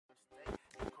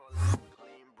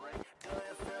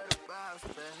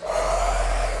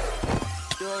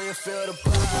you feel the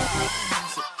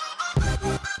vibes.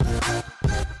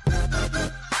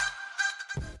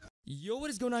 Yo, what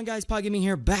is going on, guys? Pod Gaming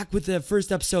here, back with the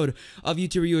first episode of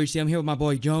YouTuber UHC. I'm here with my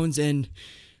boy Jones and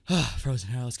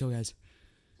Frozen. All right, let's go, guys.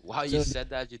 Wow, you said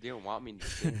that you didn't want me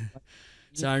to.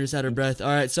 Sorry, I'm just out of breath. All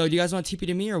right, so do you guys want TP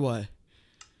to me or what?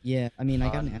 Yeah, I mean, I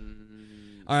got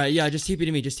an. All right, yeah, just TP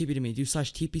to me. Just TP to me. Do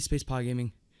 /TP space Pod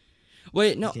Gaming.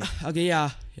 Wait, no. Okay,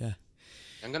 yeah.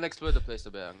 I'm gonna explore the place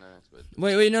a bit.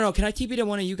 Wait, no. Can I TP to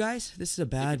one of you guys? This is a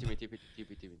bad. TP.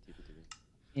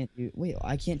 Can't do, wait,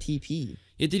 I can't TP. You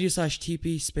have to do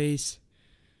 /TP space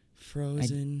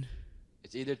Frozen.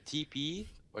 It's either TP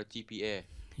or TPA.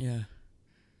 Yeah.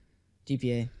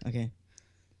 TPA, okay.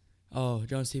 Oh,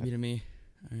 Jones TP to me.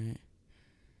 All right.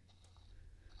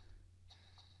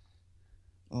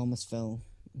 Almost fell.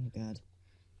 Oh god.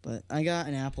 But I got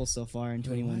an apple so far in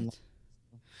 21. What?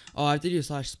 Oh, I have to do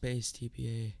 /space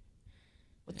TPA.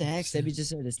 What the heck? Sebby just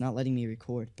said it's not letting me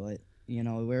record, but you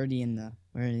know, we're already in the.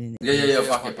 Yeah,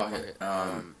 fuck it.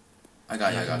 I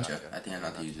got you. I think I know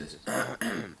how to use this. God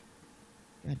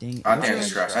dang it. I think I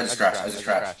just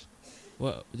crashed.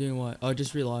 What? Doing what? Oh,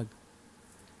 just relog.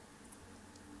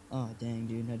 Oh dang,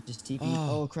 dude! I just TP'd.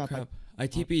 Oh, Oh crap! I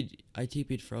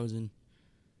TP'd Frozen.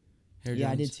 Here, Yeah,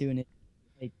 Jones. I did too, and it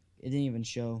didn't even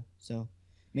show. So,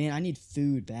 man, I need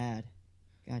food bad.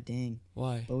 God dang.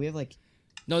 Why? But we have like.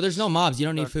 No, there's no mobs. You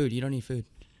don't need food.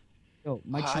 Yo,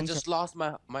 my I chunks just lost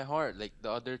my heart, like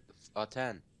the other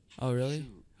 10. Oh, really?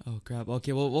 Shoot. Oh, crap.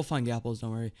 Okay, we'll find apples.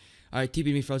 Don't worry. All right, TP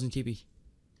me, Frozen TP.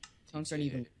 chunks aren't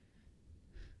even.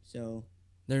 So.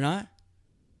 They're not?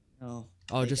 No.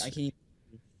 Oh, like, just. I can't even.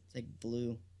 It's like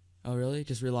blue. Oh, really?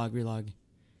 Just relog. Okay.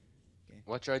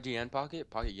 What's your IGN Pocket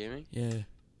Gaming? Yeah.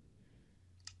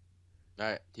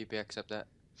 Alright, TP accept that.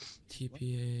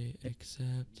 TPA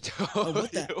accept. Oh,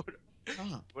 what the?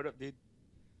 Stop. What up, dude?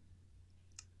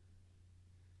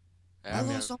 Hey, I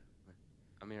lost all.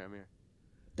 I'm here. What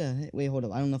the heck? Wait, hold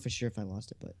up. I don't know for sure if I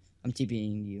lost it, but I'm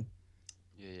TPing you.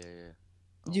 Yeah.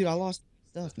 Dude, I lost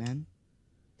stuff, man.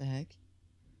 What the heck?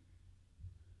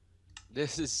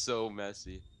 This is so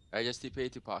messy. I just TP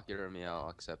to Pocket or me, I'll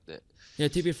accept it. Yeah,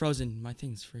 TP Frozen. My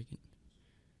thing's freaking.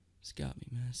 It's got me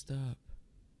messed up.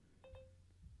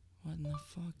 What in the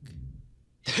fuck?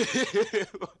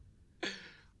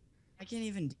 I can't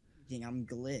even do anything. I'm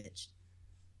glitched.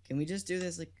 Can we just do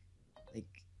this like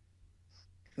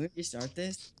can we restart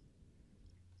this? Is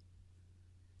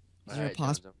there a Alright,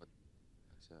 possible?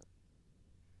 accept.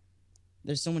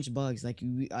 There's so much bugs. Like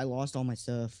I lost all my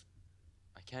stuff.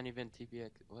 I can't even TP.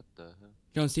 What the hell?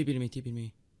 Jones, TP to me.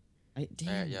 Damn.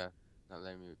 Alright, yeah. Not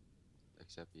letting me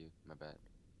accept you. My bad.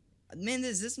 Man,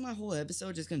 is this my whole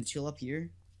episode just gonna chill up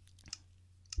here?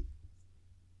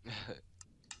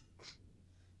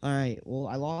 Alright, well,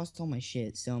 I lost all my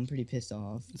shit, so I'm pretty pissed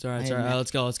off. It's alright. Let's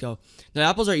go. The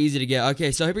apples are easy to get.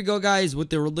 Okay, so here we go, guys,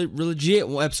 with the legit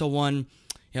episode 1.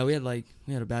 Yeah, we had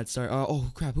a bad start.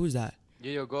 Oh crap, who's that?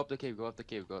 Yo, go up the cave.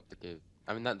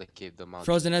 I mean, not the cave, the mountain.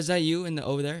 Frozen, is that you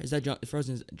over there? Is that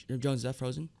Frozen? Jones, is that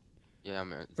Frozen? Yeah,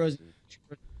 I'm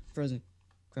Frozen.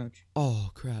 Crouch. Oh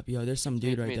crap, yo, there's some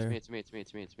dude right there. It's me.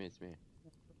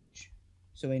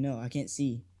 So wait, no, I can't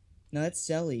see. No, that's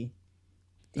Selly.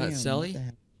 That's Damn, what Selly? the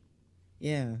heck?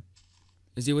 Yeah.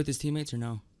 Is he with his teammates or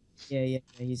no? Yeah,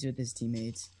 he's with his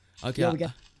teammates. Okay, Yo,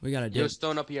 we got a Yo, dip.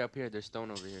 stone up here. There's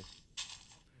stone over here.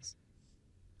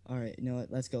 Alright, you know what?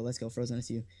 Let's go, Frozen, I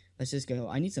see you. Let's just go.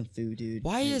 I need some food, dude.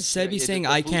 Why is Sebi it's saying the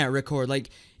I food. can't record? Like,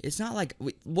 it's not like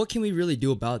what can we really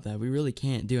do about that? We really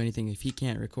can't do anything if he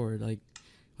can't record. Like,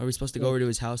 are we supposed to go over to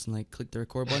his house and like click the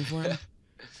record button for him?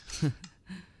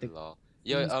 Lol.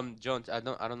 Yo, Jones, I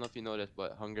don't know if you know this,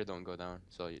 but hunger don't go down,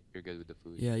 so you're good with the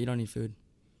food. Yeah, you don't need food.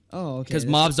 Oh, okay. Because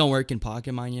mobs don't work in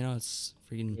pocket mine, you know. It's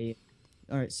freaking. Yeah.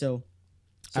 Alright, so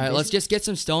All right, let's just get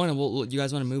some stone, and you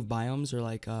guys want to move biomes or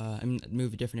like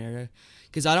move a different area?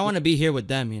 Because I don't want to be here with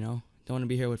them, you know. Don't want to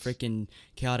be here with freaking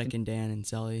Chaotic and Dan and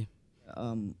Sally.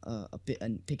 A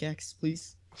pickaxe,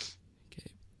 please.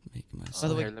 Okay, make myself. By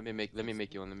the way, Here, let me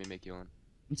make you one.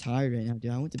 I'm tired right now,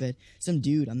 dude. I went to bed. Some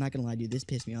dude, I'm not gonna lie, dude. This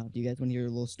pissed me off. Do you guys want to hear a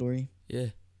little story? Yeah.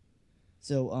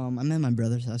 So, I'm at my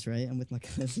brother's house, right? I'm with my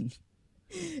cousin,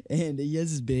 and he has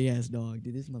this big ass dog,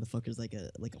 dude. This motherfucker's like a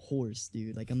horse,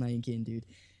 dude. Like, I'm not even kidding, dude.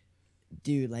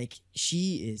 Dude, like,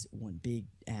 she is one big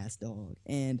ass dog,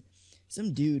 and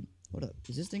some dude. Hold up,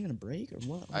 is this thing gonna break or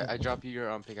what? I drop you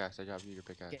your pickaxe.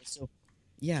 Okay, so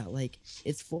yeah, like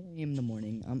it's 4 a.m. in the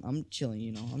morning. I'm chilling,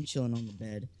 you know. I'm chilling on the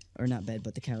bed, or not bed,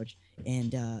 but the couch.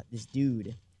 And this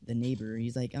dude, the neighbor,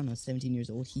 he's like, I don't know, 17 years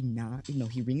old. He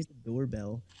rings the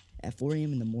doorbell at 4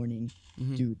 a.m. in the morning.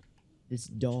 Mm-hmm. Dude, this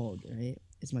dog, right?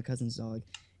 It's my cousin's dog,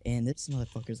 and this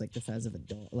motherfucker's like the size of a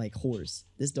dog, like horse.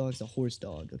 This dog's a horse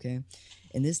dog, okay?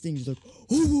 And this thing's like,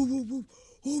 oh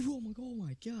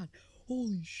my god,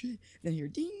 holy shit! Then here,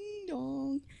 ding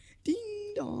dong,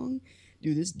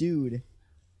 dude. This dude.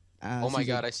 Oh my he's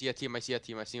god, like, I see a team. I see a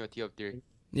team up there.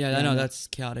 Yeah, Yeah, I know no. that's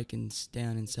chaotic and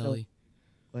Stan and Sully.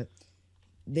 but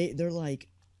they're like,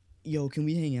 yo, can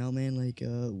we hang out, man? Like,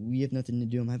 we have nothing to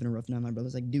do. I'm having a rough night. My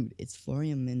brother's like, dude, it's 4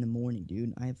 a.m. in the morning,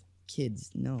 dude. I have kids.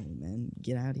 No, man,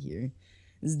 get out of here.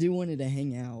 This dude wanted to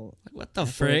hang out. Like, what the I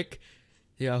thought- frick?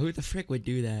 Yeah, who the frick would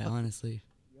do that? Honestly.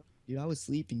 Dude, I was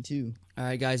sleeping too. All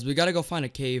right, guys, we gotta go find a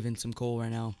cave and some coal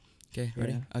right now. Okay,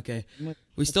 ready? Yeah. Okay. Let's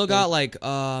We still go. got like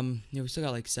we still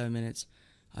got like 7 minutes.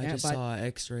 I Yeah, just but- saw an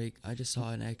X-ray. I just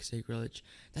saw an X-ray glitch.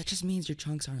 That just means your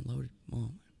chunks aren't loaded.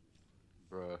 Oh,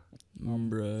 Bruh.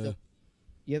 bruh. so-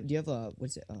 Do you have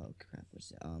what's it? Oh crap,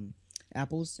 what's it?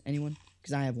 Apples? Anyone?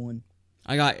 Cause I have one.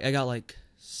 I got like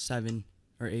 7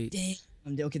 or 8. Damn.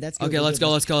 Okay, that's good. Okay, we're let's good.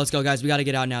 go, let's go, guys. We gotta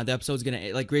get out now. The episode's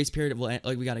gonna like grace period will end,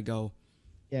 like we gotta go.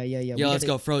 Yeah. Yeah, let's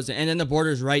go, Frozen. And then the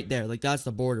border's right there. Like that's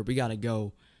the border. We gotta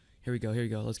go. Here we go.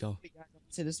 Let's go.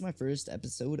 So this is my first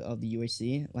episode of the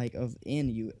UHC, like of in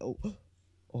you. Oh, I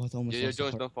thought almost. Yeah, fell so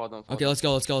Jones, hard. don't fall, don't fall. Okay, let's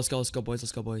go, boys.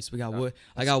 Let's go, boys. We got Yeah. wood.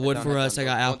 I got wood for us. I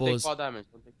got Don't apples. take fall damage.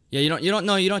 Don't take... Yeah,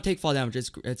 you don't take fall damage.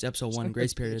 It's episode 1,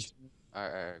 grace period.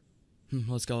 Alright.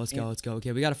 Let's go.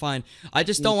 Okay, we gotta find. I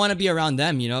just don't want to be around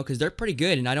them, because they're pretty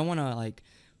good, and I don't want to like,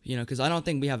 because I don't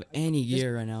think we have any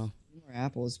gear right now. More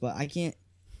apples, but I can't.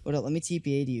 Hold up, let me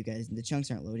TPA to you guys. The chunks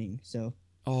aren't loading, so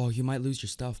Oh, you might lose your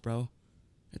stuff, bro.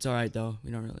 It's all right though. We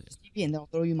don't really. just TPA and then I'll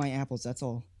throw you my apples. That's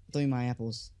all. I'll throw you my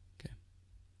apples.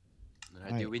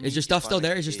 Nah, dude, we Is need your to stuff find still a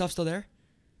there? Is your cave. stuff still there?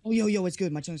 Oh, yo, it's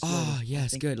good. My chunks. Ah, loaded.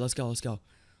 yes, Thank good. Let's go,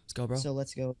 bro. So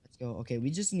let's go. Okay, we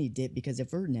just need dip because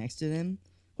if we're next to them,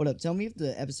 hold up. Tell me if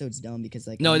the episode's done because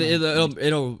like. No, I'm not-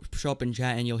 it'll show up in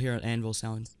chat and you'll hear an anvil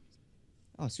sound.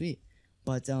 Oh, sweet.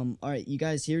 But all right, you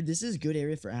guys here. This is good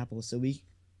area for apples. So we.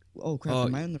 Oh crap! Oh.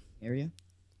 Am I in the wrong area?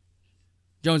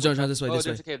 Jones, this way, Oh, this way.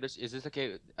 there's a cave. Is this a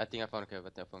cave? I think I found a cave.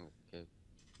 I found a cave.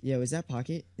 Yeah, is that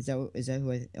pocket? Is that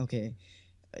who I? Okay.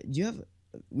 Do you have?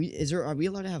 Are we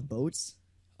allowed to have boats?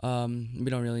 We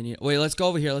don't really need. Wait, let's go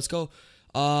over here. Let's go.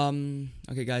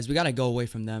 Okay, guys, we gotta go away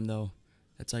from them though.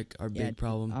 That's like our Yeah, big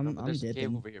problem. I'm There's a cave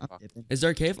dipping. over here, I'm Pop. dipping. Is there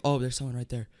a cave? Oh, there's someone right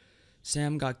there.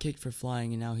 Sam got kicked for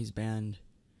flying and now he's banned.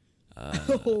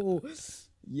 Oh,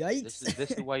 yikes!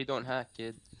 This is why you don't hack,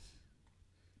 kid.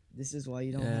 This is why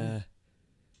you don't. Yeah.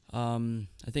 Have...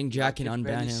 I think Jack can can unban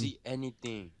barely him. see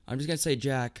anything. I'm just gonna say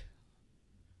Jack.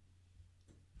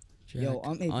 Jack, Yo,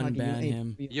 I'm unban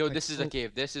him. Yo, this is a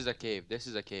cave. This is a cave.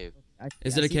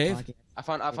 Is it a cave? I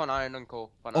found iron and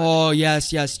coal. Oh yes.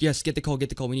 Get the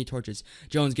coal. We need torches.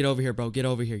 Jones, get over here, bro. Get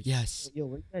over here. Yes. Yo,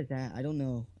 where you guys at? I don't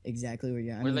know exactly where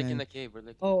you're at. We're like in the cave.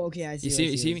 Oh, okay, I see.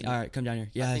 You see me? All right, come down here.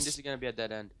 I think this Yes. is gonna be a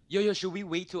dead end. Yo, should we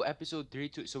wait till episode 3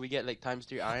 so we get like times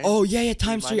 3 iron? Oh yeah.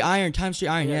 Times 3 Mine- iron.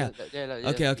 Yeah. yeah.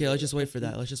 Okay. Let's just wait for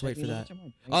that.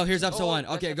 Oh, here's episode 1.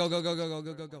 Okay,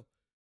 go.